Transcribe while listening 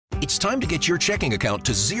It's time to get your checking account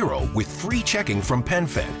to zero with free checking from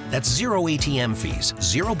PenFed. That's zero ATM fees,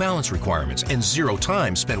 zero balance requirements, and zero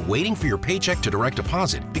time spent waiting for your paycheck to direct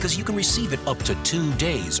deposit because you can receive it up to 2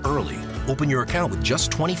 days early. Open your account with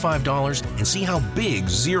just $25 and see how big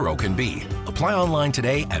zero can be. Apply online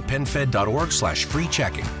today at PenFed.org/free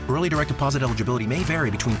checking. Early direct deposit eligibility may vary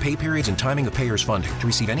between pay periods and timing of payers' funding. To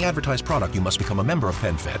receive any advertised product, you must become a member of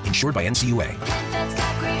PenFed, insured by NCUA.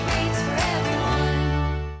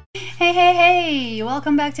 Hey!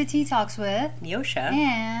 Welcome back to Tea Talks with Neosha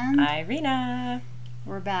and Irina.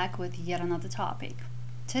 We're back with yet another topic.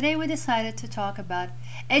 Today we decided to talk about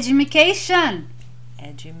edumacation.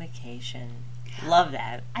 Edumacation. Love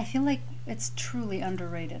that. I feel like it's truly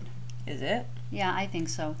underrated. Is it? Yeah, I think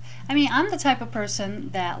so. I mean, I'm the type of person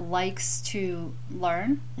that likes to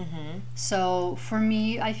learn. Mm-hmm. So for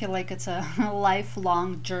me, I feel like it's a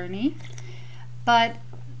lifelong journey. But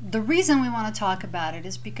the reason we want to talk about it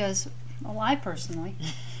is because, well, I personally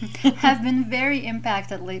have been very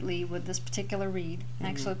impacted lately with this particular read. I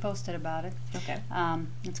actually posted about it. Okay.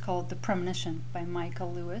 It's called The Premonition by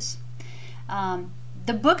Michael Lewis.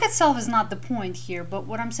 The book itself is not the point here, but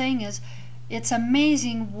what I'm saying is it's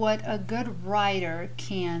amazing what a good writer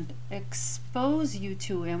can expose you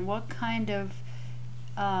to and what kind of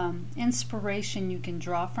inspiration you can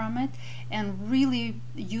draw from it and really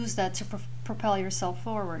use that to propel yourself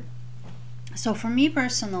forward. So for me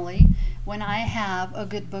personally, when I have a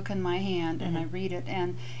good book in my hand and I read it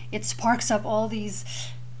and it sparks up all these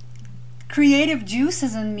creative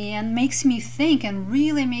juices in me and makes me think and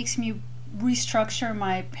really makes me restructure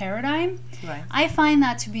my paradigm, Right. I find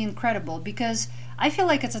that to be incredible because I feel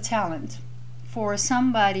like it's a talent for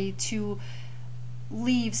somebody to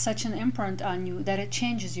leave such an imprint on you that it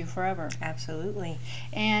changes you forever. Absolutely.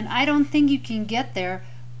 And I don't think you can get there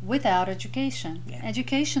without education. Yeah.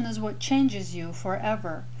 Education is what changes you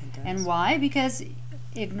forever. It does. And why? Because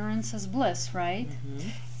ignorance is bliss, right? Mm-hmm.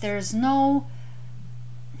 There's no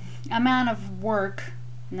amount of work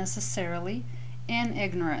necessarily in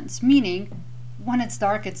ignorance, meaning when it's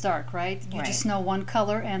dark, right? You Right. just know one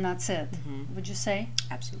color and that's it. Mm-hmm. Would you say?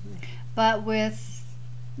 Absolutely. But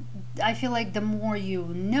I feel like the more you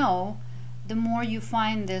know, the more you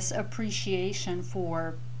find this appreciation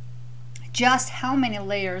for just how many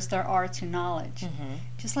layers there are to knowledge. Mm-hmm.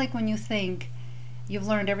 Just like when you think you've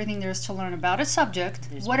learned everything there is to learn about a subject,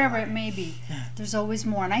 There's whatever more. it may be, there's always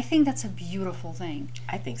more. And I think that's a beautiful thing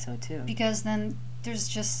I think so too. because then there's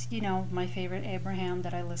just, my favorite Abraham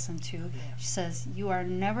that I listen to. Yeah. She says, you are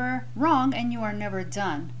never wrong and you are never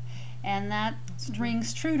done. And that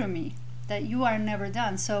rings true to me, that you are never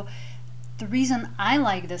done. So the reason I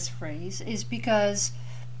like this phrase is because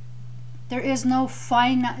there's no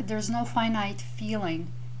finite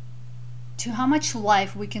feeling to how much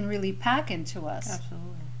life we can really pack into us.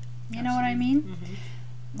 Absolutely. You know what I mean? Mm-hmm.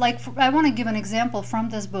 Like, I want to give an example from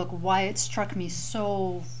this book why it struck me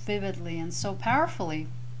so vividly and so powerfully.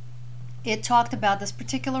 It talked about this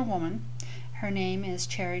particular woman. Her name is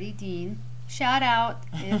Charity Dean. Shout out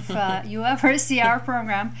if you ever see our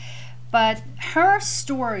program. But her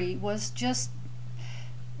story was just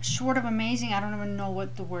short of amazing. I don't even know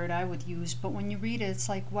what the word I would use, but when you read it, it's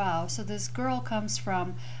like, wow. So this girl comes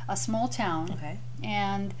from a small town, Okay.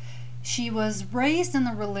 and she was raised in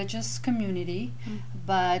a religious community,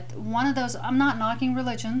 but one of those, I'm not knocking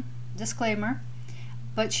religion, disclaimer,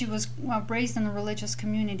 but she was raised in a religious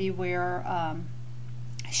community where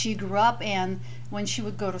she grew up, and when she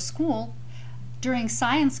would go to school, during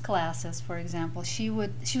science classes, for example, she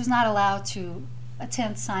was not allowed to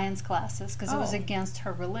attend science classes because it was Oh. against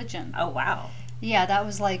her religion. Oh, wow. Yeah, that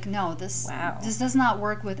was like, no, this does not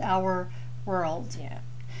work with our world. Yeah.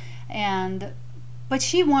 But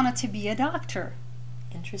she wanted to be a doctor.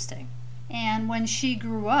 Interesting. And when she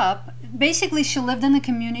grew up, basically she lived in a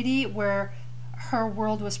community where her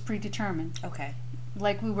world was predetermined. Okay.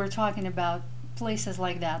 Like we were talking about places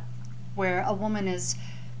like that, where a woman is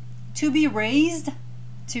to be raised,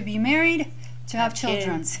 to be married, to have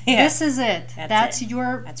children. Kids. Yeah. This is it. That's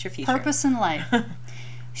your future. purpose in life.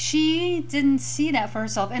 She didn't see that for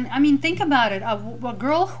herself. And I mean, think about it. A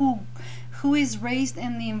girl who is raised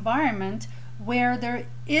in the environment where there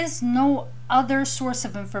is no other source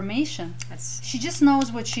of information. She just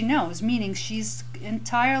knows what she knows, meaning she's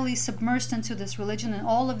entirely submersed into this religion and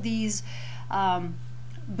all of these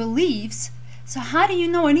beliefs. So how do you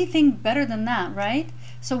know anything better than that, right?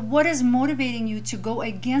 So what is motivating you to go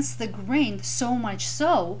against the grain so much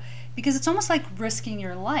so? Because it's almost like risking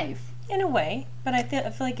your life. In a way, but I feel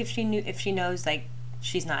like if she knows like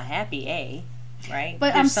she's not happy, right?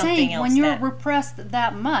 But There's I'm saying else when you're repressed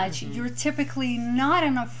that much, Mm-hmm. you're typically not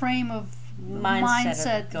in a frame of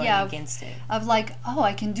mindset of going against it. Of like, oh,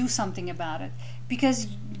 I can do something about it. Because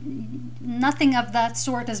nothing of that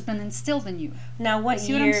sort has been instilled in you. Now, what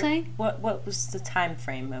see year? What I'm saying? What was the time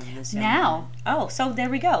frame of this? Now. Woman? Oh, so there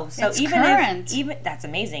we go. So it's even current. even that's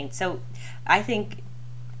amazing. So I think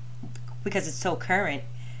because it's so current,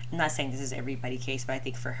 I'm not saying this is everybody's case, but I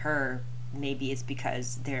think for her, maybe it's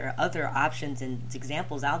because there are other options and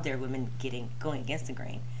examples out there, women going against the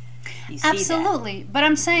grain. You see absolutely, but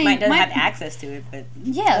I'm saying might not have access to it, but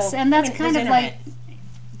yes, and that's kind of like.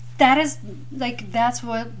 That is, like, that's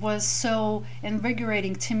what was so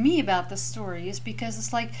invigorating to me about the story, is because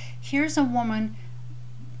it's like, here's a woman,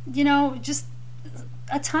 you know, just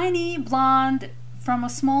a tiny blonde from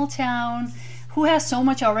a small town who has so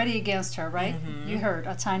much already against her, right? Mm-hmm. You heard,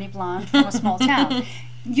 a tiny blonde from a small town.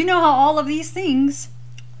 You know how all of these things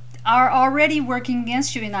are already working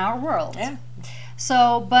against you in our world. Yeah.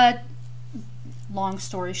 So, but, long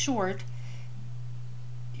story short,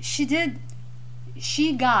 she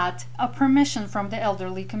got a permission from the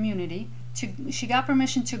elderly community she got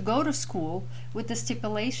permission to go to school with the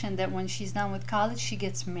stipulation that when she's done with college she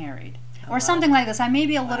gets married or something like this. I may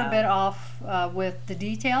be a little bit off with the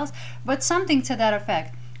details, but something to that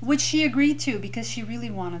effect, which she agreed to because she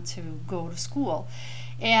really wanted to go to school.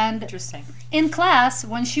 And interesting. In class,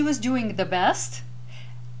 when she was doing the best,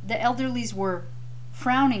 the elderlies were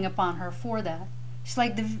frowning upon her for that. She's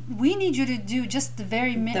like, we need you to do just the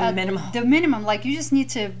minimum. The minimum. Like, you just need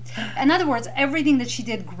to... In other words, everything that she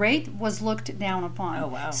did great was looked down upon. Oh,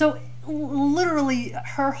 wow. So, literally,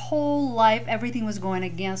 her whole life, everything was going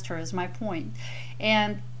against her, is my point.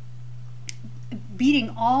 And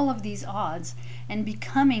beating all of these odds and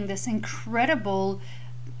becoming this incredible...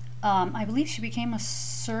 I believe she became a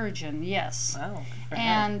surgeon, yes. Wow.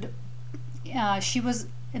 And she was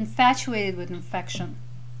infatuated with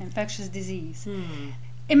infectious disease.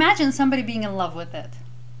 Imagine somebody being in love with it.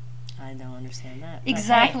 I don't understand that.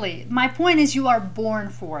 Exactly. Hey. My point is, you are born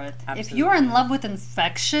for it. Absolutely. If you're in love with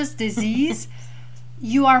infectious disease,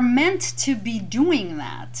 you are meant to be doing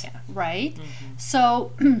that, right? Mm-hmm.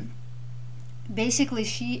 So basically,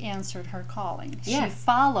 she answered her calling. Yeah. She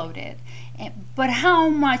followed it. But how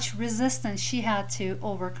much resistance she had to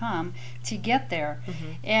overcome to get there.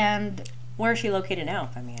 Mm-hmm. And where is she located now,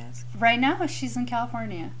 if I may ask? Right now, she's in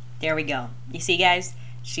California. There we go. You see, guys,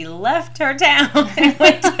 she left her town and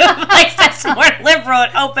went to a place that's more liberal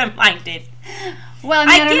and open-minded. Well,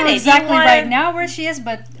 I don't know exactly right now where she is,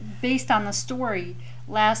 but based on the story,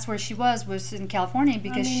 last where she was in California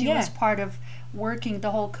because she was part of working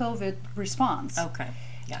the whole COVID response. Okay,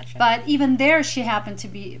 gotcha. But even there, she happened to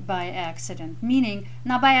be by accident, meaning,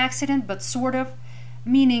 not by accident, but sort of,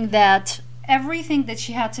 meaning that everything that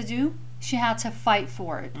she had to do, she had to fight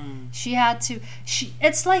for it.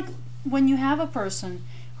 It's like when you have a person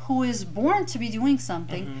who is born to be doing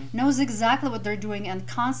something, knows exactly what they're doing, and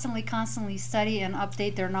constantly study and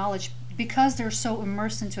update their knowledge because they're so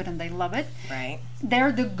immersed into it and they love it. Right.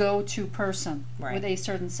 They're the go-to person with a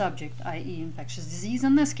certain subject, i.e. infectious disease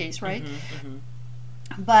in this case, right?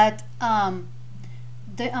 But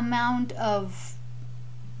the amount of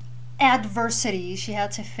adversity she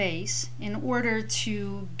had to face in order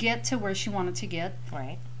to get to where she wanted to get.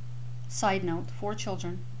 Right. Side note, 4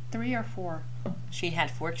 children. 3 or 4. She had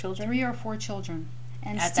 4 children? 3 or 4 children.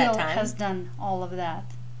 And at still that time? Has done all of that.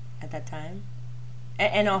 At that time?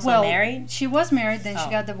 And also married? She was married, then she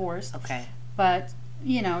got divorced. Okay. But,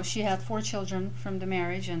 you know, she had 4 children from the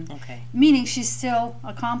marriage, and meaning she still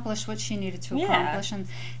accomplished what she needed to accomplish. And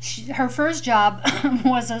her first job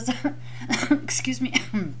was as excuse me,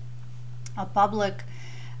 a public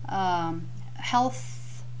health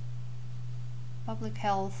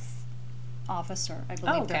officer, I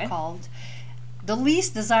believe they're called. The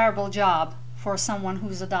least desirable job for someone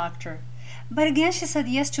who's a doctor. But again, she said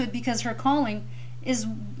yes to it because her calling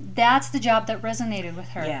that's the job that resonated with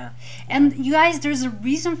her. Yeah. And you guys, there's a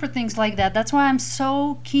reason for things like that. That's why I'm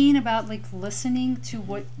so keen about listening to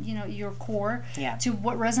what, your core, to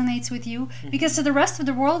what resonates with you. Because to the rest of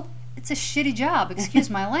the world, it's a shitty job, excuse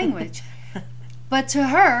my language. But to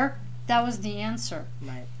her, that was the answer.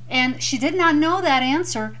 Right. And she did not know that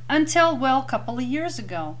answer until, a couple of years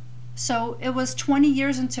ago. So it was 20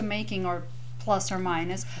 years into making, or plus or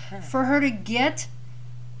minus, for her to get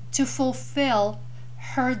to fulfill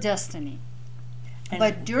her destiny.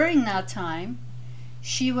 But during that time,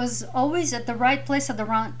 she was always at the right place at the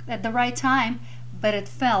right time, but it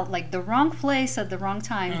felt like the wrong place at the wrong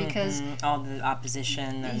time because all the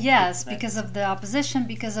opposition. Yes, because of the opposition,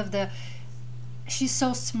 because of she's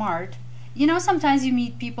so smart, You know, sometimes you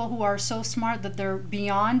meet people who are so smart that they're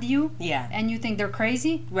beyond you. Yeah. And you think they're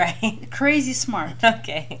crazy. Right. Crazy smart.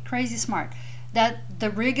 Okay. Crazy smart. That the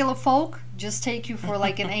regular folk just take you for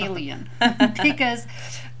like an alien. Because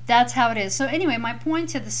that's how it is. So anyway, my point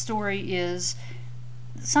to the story is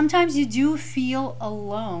sometimes you do feel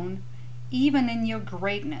alone even in your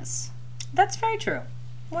greatness. That's very true.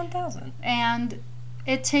 1,000. And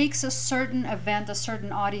it takes a certain event, a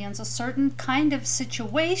certain audience, a certain kind of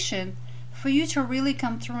situation for you to really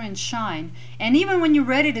come through and shine. And even when you're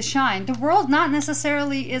ready to shine, the world not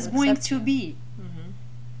necessarily is going to be. Mm-hmm.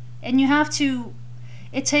 And you have to,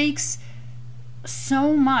 it takes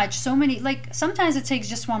so much, so many, like sometimes it takes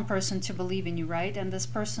just one person to believe in you, right? And this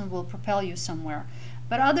person will propel you somewhere.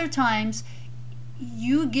 But other times,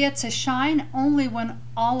 you get to shine only when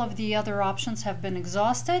all of the other options have been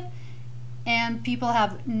exhausted and people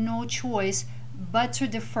have no choice but to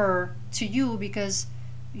defer to you because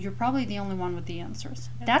you're probably the only one with the answers.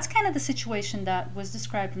 Yeah. That's kind of the situation that was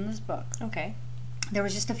described in this book. Okay. There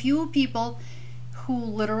was just a few people who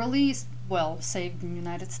literally, well, saved the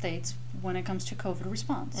United States when it comes to COVID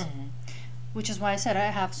response. Mm-hmm. Which is why I said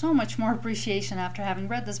I have so much more appreciation after having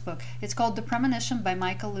read this book. It's called The Premonition by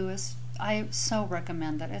Michael Lewis. I so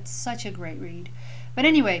recommend it. It's such a great read. But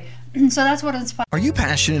anyway, so that's what inspired. Are you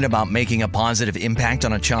passionate about making a positive impact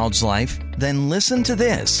on a child's life? Then listen to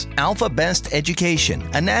this. Alpha Best Education,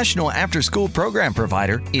 a national after-school program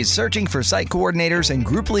provider, is searching for site coordinators and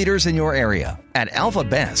group leaders in your area. At Alpha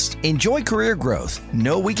Best, enjoy career growth,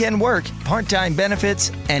 no weekend work, part-time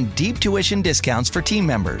benefits, and deep tuition discounts for team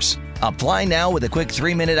members. Apply now with a quick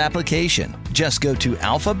 3-minute application. Just go to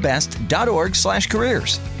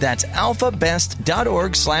alphabest.org/careers. That's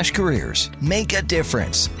alphabest.org/careers. Make a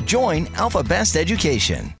difference. Join Alpha Best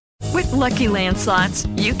Education. With Lucky Land Slots,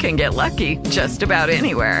 you can get lucky just about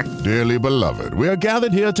anywhere. Dearly beloved, we are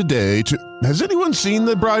gathered here today to... Has anyone seen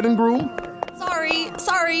the bride and groom?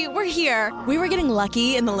 Sorry, we're here. We were getting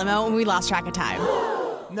lucky in the limo and we lost track of time.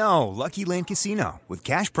 No, Lucky Land Casino, with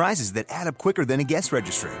cash prizes that add up quicker than a guest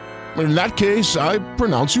registry. In that case, I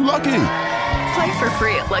pronounce you lucky. Play for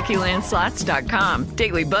free at LuckyLandSlots.com.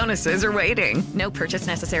 Daily bonuses are waiting. No purchase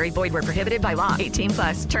necessary. Void where prohibited by law.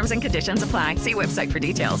 18+. Terms and conditions apply. See website for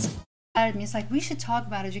details. It's like we should talk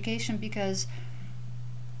about education because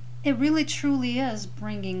it really truly is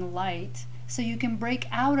bringing light. So you can break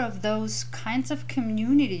out of those kinds of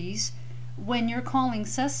communities when your calling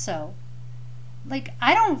says so. Like,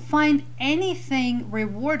 I don't find anything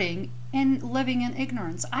rewarding in living in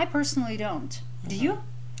ignorance. I personally don't. Do you?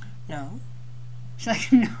 No. She's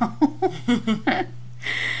like, no.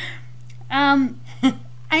 I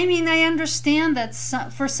mean, I understand that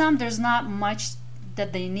for some there's not much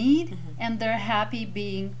that they need, and they're happy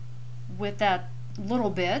being with that little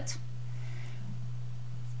bit.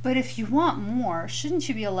 But if you want more, shouldn't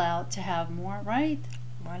you be allowed to have more, right?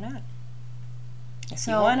 Why not? If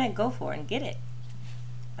you want it, go for it and get it.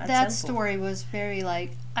 That story was very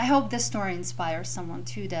like, I hope this story inspires someone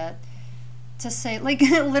too, that to say, like,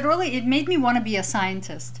 literally it made me want to be a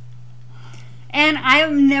scientist. And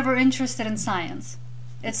I'm never interested in science.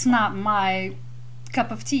 It's not my cup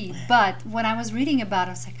of tea. But when I was reading about it,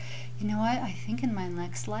 I was like, you know what? I think in my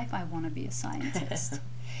next life I want to be a scientist.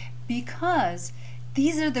 Because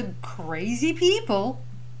these are the crazy people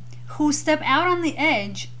who step out on the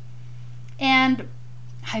edge and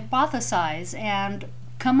hypothesize and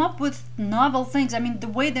come up with novel things. I mean, the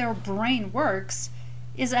way their brain works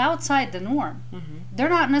is outside the norm. Mm-hmm. They're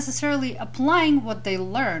not necessarily applying what they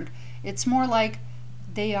learned. It's more like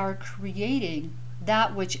they are creating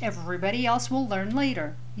that which everybody else will learn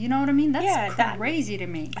later. You know what I mean? That's crazy to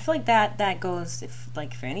me. I feel like that goes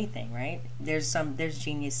for anything, right? There's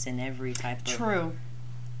genius in every type of... True.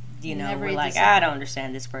 You know, we're like, I don't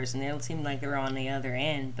understand this person. They don't seem like they're on the other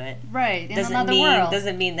end, but right in another world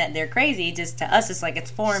doesn't mean that they're crazy. Just to us, it's like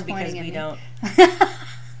it's foreign because we don't.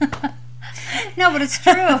 No, but it's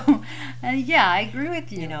true. Yeah, I agree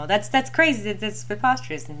with you. You know, that's crazy. That's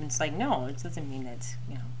preposterous, and it's like, no, it doesn't mean that.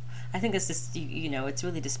 You know, I think it's just you know, it's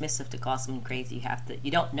really dismissive to call someone crazy.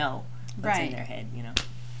 You don't know what's in their head. You know.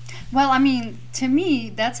 Well, I mean, to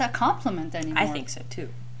me, that's a compliment anymore. I think so too.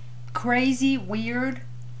 Crazy, weird.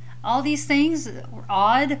 All these things are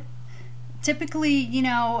odd. Typically, you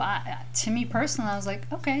know, to me personally, I was like,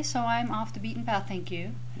 okay, so I'm off the beaten path, thank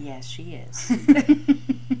you. Yes, she is.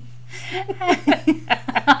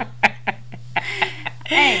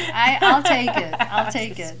 Hey, I'll take it. I'll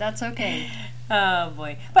take it. That's okay. Oh,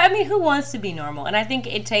 boy. But, I mean, who wants to be normal? And I think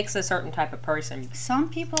it takes a certain type of person. Some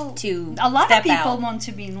people... A lot of people want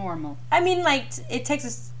to be normal. I mean, like, it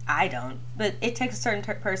takes I don't. But it takes a certain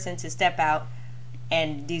person to step out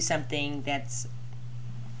and do something that's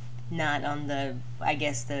not on the, I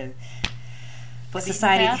guess, what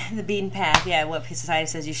society, the beaten path, what society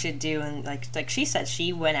says you should do. And like she said,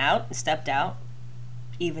 she went out, stepped out,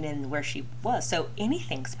 even in where she was. So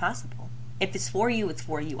anything's possible. If it's for you, it's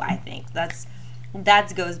for you, I think.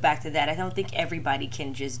 That goes back to that. I don't think everybody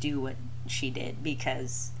can just do what she did,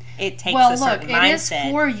 because it takes a certain mindset. It is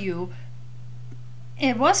for you.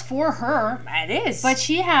 It was for her. It is. But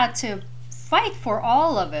she had to fight for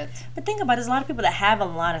all of it. But think about it, there's a lot of people that have a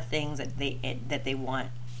lot of things that they want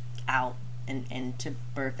out and to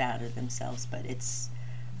birth out of themselves, but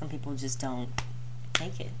some people just don't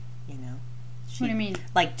take it, you know. What do you mean?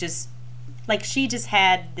 She just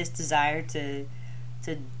had this desire to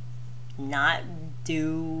not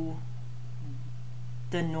do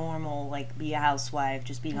the normal, like, be a housewife,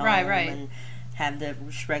 just be home and have the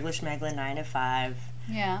regular schmegler 9 to 5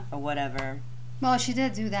 or whatever. Well, she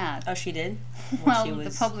did do that. Oh, she did? Well, the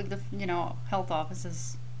public, health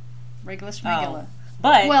offices, regular schmegler.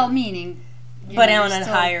 But meaning, but on a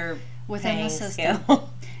higher within the system. Scale.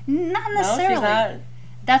 Not necessarily. No, she's not.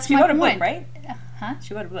 That's she my wrote point. A book, right? Huh?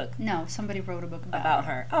 She wrote a book. No, somebody wrote a book about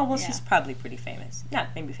her. Oh, well, she's probably pretty famous. Not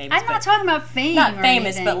maybe famous. I'm not talking about fame. Not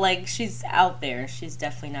famous, anything. but like she's out there. She's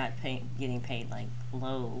definitely not getting paid like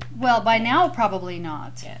low. Well, by now probably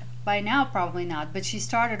not. Yeah. By now probably not. But she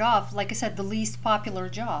started off, like I said, the least popular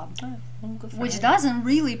job, which doesn't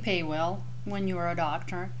really pay well when you're a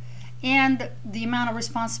doctor, and the amount of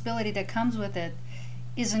responsibility that comes with it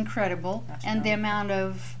is incredible. That's and the amount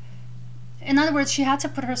of, in other words, she had to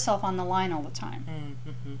put herself on the line all the time.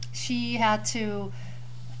 Mm-hmm. She had to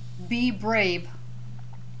be brave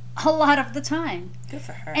a lot of the time. Good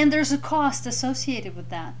for her. And there's a cost associated with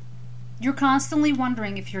that. You're constantly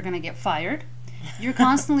wondering if you're going to get fired. You're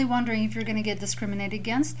constantly wondering if you're going to get discriminated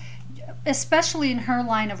against, especially in her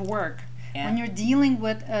line of work. Yeah. When you're dealing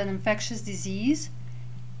with an infectious disease,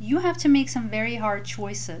 you have to make some very hard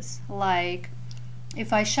choices. Like,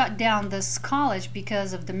 if I shut down this college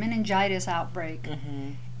because of the meningitis outbreak,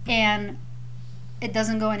 and it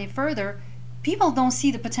doesn't go any further, people don't see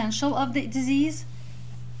the potential of the disease,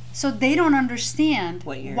 so they don't understand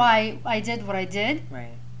why I did what I did.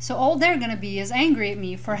 Right. So all they're going to be is angry at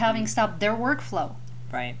me for having stopped their workflow.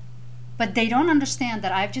 Right. But they don't understand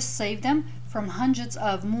that I've just saved them from hundreds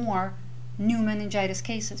of more new meningitis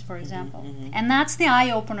cases, for example. And that's the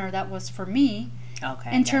eye-opener that was for me.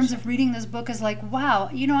 Okay. In terms of reading this book, is like, wow,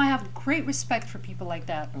 I have great respect for people like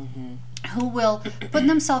that who will put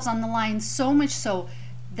themselves on the line so much so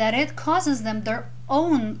that it causes them their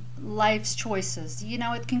own life's choices.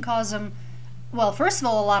 It can cause them, well, first of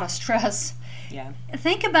all, a lot of stress. Yeah.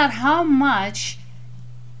 Think about how much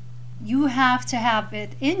you have to have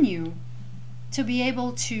it in you to be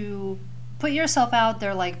able to put yourself out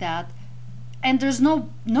there like that, and there's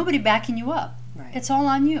nobody backing you up. Right. It's all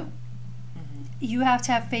on you. You have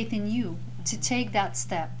to have faith in you to take that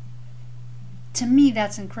step. To me,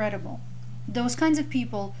 that's incredible. Those kinds of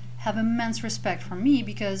people have immense respect for me,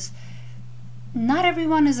 because not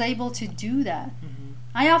everyone is able to do that.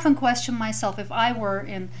 I often question myself, if I were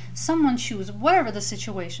in someone's shoes, whatever the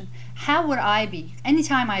situation, how would I be?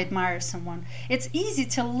 Anytime I admire someone, it's easy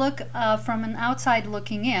to look from an outside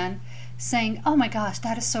looking in, saying, oh my gosh,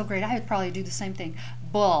 that is so great, I would probably do the same thing.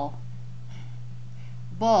 Bull.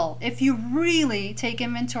 If you really take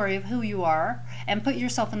inventory of who you are and put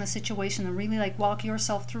yourself in the situation and really walk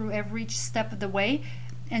yourself through every step of the way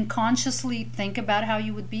and consciously think about how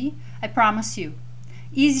you would be, I promise you,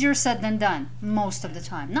 easier said than done most of the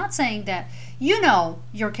time. Not saying that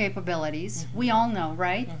your capabilities. We all know,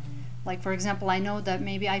 right? Like, for example, I know that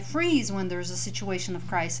maybe I freeze when there's a situation of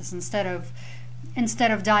crisis instead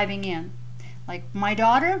of diving in. Like my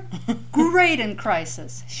daughter, great in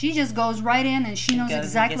crisis. She just goes right in and she knows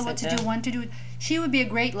exactly what to do, when to do it. She would be a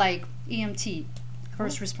great EMT,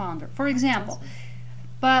 first responder, for example. Awesome.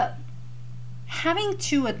 But having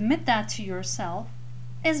to admit that to yourself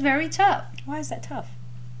is very tough. Why is that tough?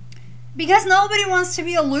 Because nobody wants to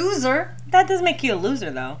be a loser. That doesn't make you a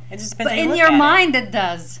loser, though. It just depends. But how you in look your at mind, it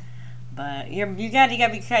does. But you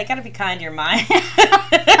gotta be kind to your mind.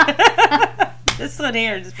 This one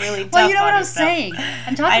here is really tough. Well, you know what I'm yourself.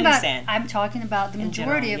 saying. I'm talking about the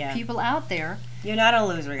majority general, of people out there. You're not a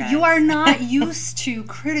loser, guys. You are not used to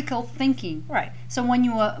critical thinking. Right. So when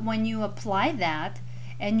you apply that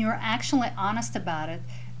and you're actually honest about it,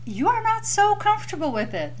 you are not so comfortable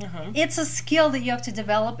with it. It's a skill that you have to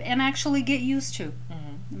develop and actually get used to.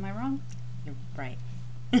 Am I wrong? You're right.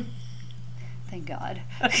 Thank God.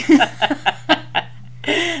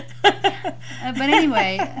 But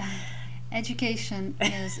anyway, Education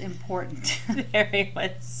is important. Very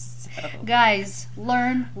much so. Guys,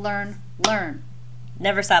 learn, learn, learn.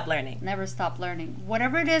 Never stop learning. Never stop learning.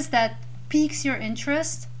 Whatever it is that piques your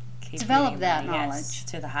interest, Keep develop reading, that yes, knowledge.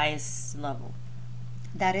 to the highest level.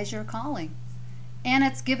 That is your calling. And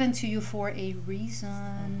it's given to you for a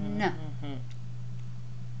reason.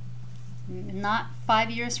 Not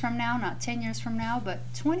 5 years from now, not 10 years from now,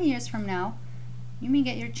 but 20 years from now, you may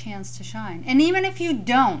get your chance to shine. And even if you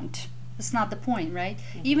don't, that's not the point, right?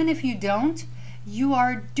 Even if you don't, you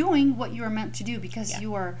are doing what you are meant to do because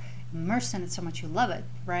you are immersed in it so much you love it,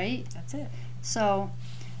 right? That's it. So,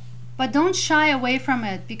 but don't shy away from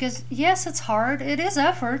it because, yes, it's hard. It is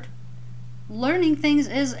effort. Learning things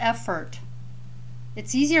is effort.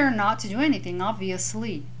 It's easier not to do anything,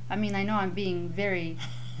 obviously. I mean, I know I'm being very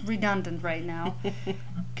redundant right now.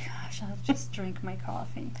 Gosh, I'll just drink my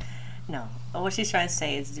coffee. No. But what she's trying to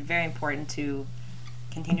say is it's very important to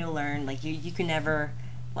continue to learn. Like, you can never,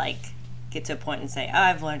 like, get to a point and say, oh,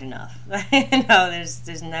 I've learned enough. No,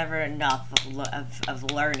 there's never enough of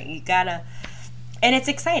learning. You gotta, and it's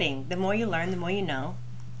exciting. The more you learn, the more you know.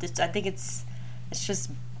 I think it's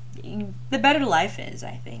just, the better life is,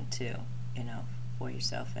 I think, too, for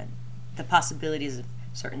yourself and the possibilities of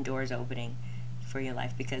certain doors opening for your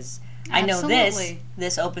life because I know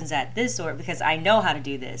this opens at this door because I know how to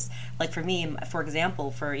do this. Like for me, for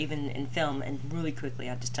example, for even in film, and really quickly,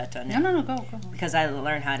 I'll just touch on it. No, go. Because I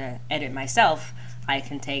learned how to edit myself, I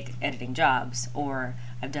can take editing jobs, or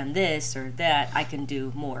I've done this or that, I can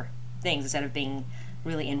do more things instead of being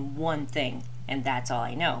really in one thing, and that's all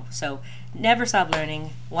I know. So never stop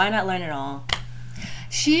learning. Why not learn it all?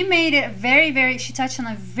 She made it she touched on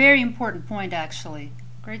a very important point, actually.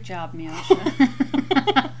 Great job, Miosha.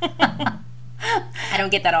 I don't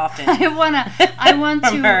get that often. I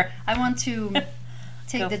want to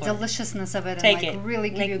take the deliciousness of it and really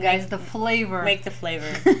give you guys the flavor. Make the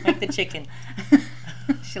flavor. Make the chicken.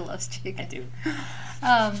 She loves chicken.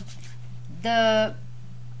 I do.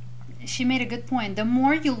 She made a good point. The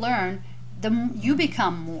more you learn, you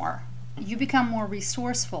become more. You become more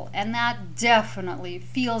resourceful, and that definitely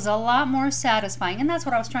feels a lot more satisfying. And that's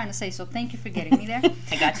what I was trying to say, so thank you for getting me there.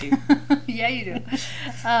 I got you. Yeah, you do.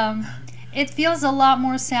 It feels a lot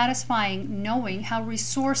more satisfying knowing how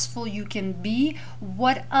resourceful you can be,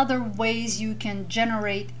 what other ways you can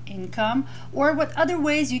generate income, or what other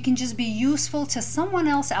ways you can just be useful to someone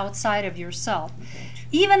else outside of yourself.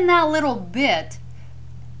 Even that little bit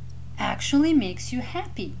actually makes you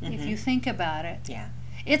happy if you think about it. Yeah.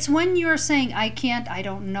 It's when you're saying, I can't, I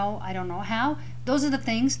don't know how. Those are the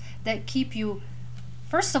things that keep you,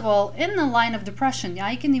 first of all, in the line of depression.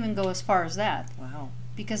 I can even go as far as that. Wow.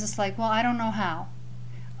 Because it's like, well, I don't know how.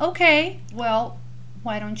 Okay, well,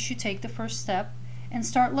 why don't you take the first step and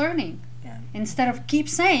start learning? Yeah. Instead of keep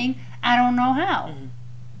saying, I don't know how.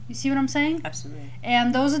 You see what I'm saying? Absolutely.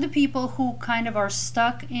 And those are the people who kind of are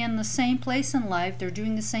stuck in the same place in life. They're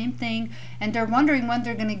doing the same thing, and they're wondering when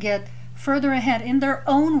they're going to get further ahead in their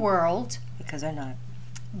own world. Because they're not.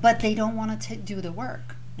 But they don't want to do the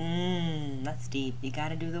work. That's deep. You got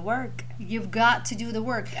to do the work. You've got to do the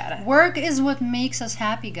work. Gotta. Work is what makes us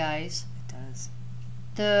happy, guys. It does.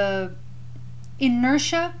 The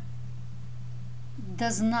inertia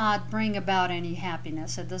does not bring about any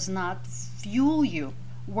happiness. It does not fuel you.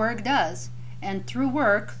 Work does. And through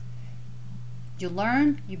work, you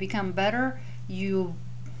learn, you become better, you're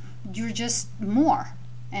just more.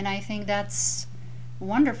 And I think that's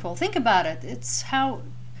wonderful. Think about it. It's how...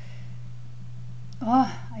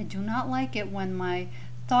 Oh, I do not like it when my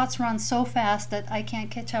thoughts run so fast that I can't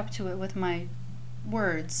catch up to it with my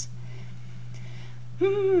words.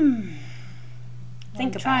 What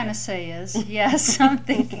I'm trying to say is, yes, I'm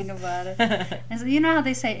thinking about it. And so, you know how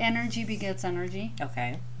they say energy begets energy?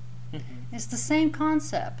 Okay. It's the same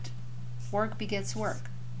concept. Work begets work.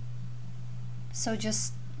 So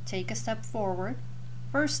just take a step forward.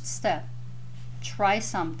 First step, try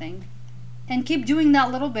something, and keep doing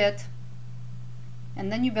that little bit,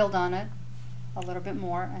 and then you build on it a little bit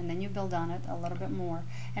more, and then you build on it a little bit more.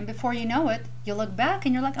 And before you know it, you look back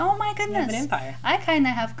and you're like, oh my goodness, you have an empire. I kind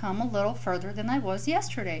of have come a little further than I was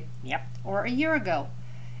yesterday. Yep. Or a year ago.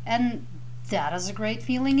 And that is a great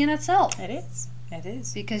feeling in itself. It is. It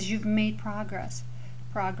is. Because you've made progress.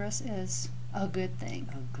 Progress is a good thing.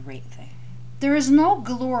 A great thing. There is no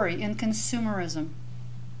glory in consumerism.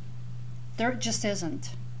 There just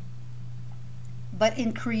isn't. But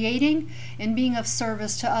in creating, in being of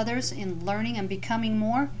service to others, in learning and becoming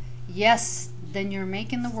more, yes, then you're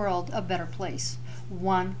making the world a better place.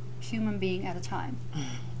 One human being at a time.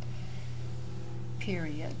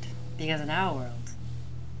 Period. Because in our world,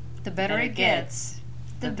 the better it gets,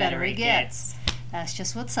 the better it gets. That's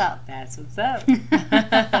just what's up. That's what's up.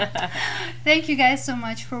 Thank you guys so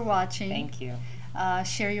much for watching. Thank you.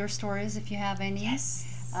 Share your stories if you have any.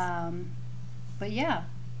 Yes. But yeah,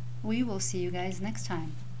 we will see you guys next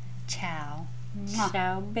time. Ciao. Mwah.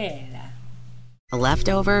 Ciao, Bella.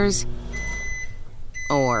 Leftovers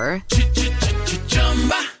or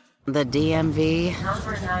the DMV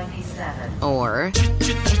number 97 or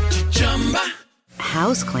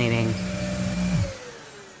house cleaning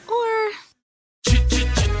or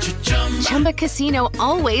Chumba Casino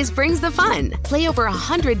always brings the fun. Play over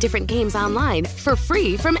 100 different games online for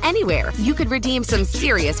free from anywhere. You could redeem some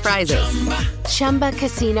serious prizes.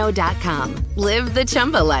 ChumbaCasino.com. Live the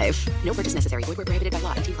Chumba life. No purchase necessary. Void where prohibited by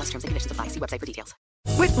law. 18+ terms and conditions apply. See website for details.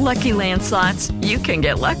 With Lucky Land Slots, you can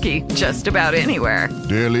get lucky just about anywhere.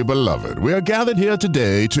 Dearly beloved, we are gathered here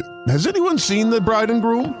today to... Has anyone seen the bride and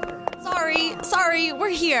groom? Sorry, we're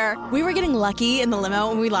here. We were getting lucky in the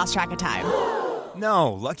limo and we lost track of time.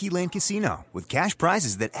 No, Lucky Land Casino, with cash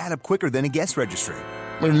prizes that add up quicker than a guest registry.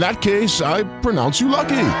 In that case, I pronounce you lucky.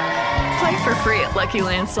 Play for free at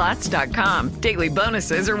LuckyLandSlots.com. Daily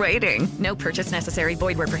bonuses are waiting. No purchase necessary.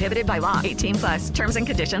 Void where prohibited by law. 18+. Terms and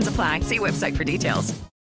conditions apply. See website for details.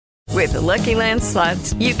 With the Lucky Land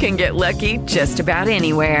Slots, you can get lucky just about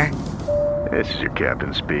anywhere. This is your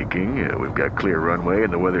captain speaking. We've got clear runway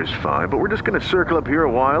and the weather's fine, but we're just going to circle up here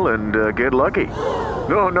a while and get lucky.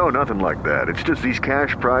 No, nothing like that. It's just these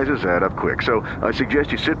cash prizes add up quick. So I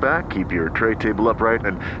suggest you sit back, keep your tray table upright,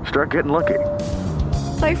 and start getting lucky.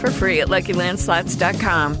 Play for free at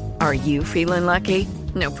LuckyLandSlots.com. Are you feeling lucky?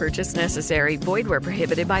 No purchase necessary. Void where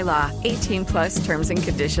prohibited by law. 18+ terms and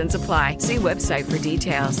conditions apply. See website for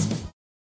details.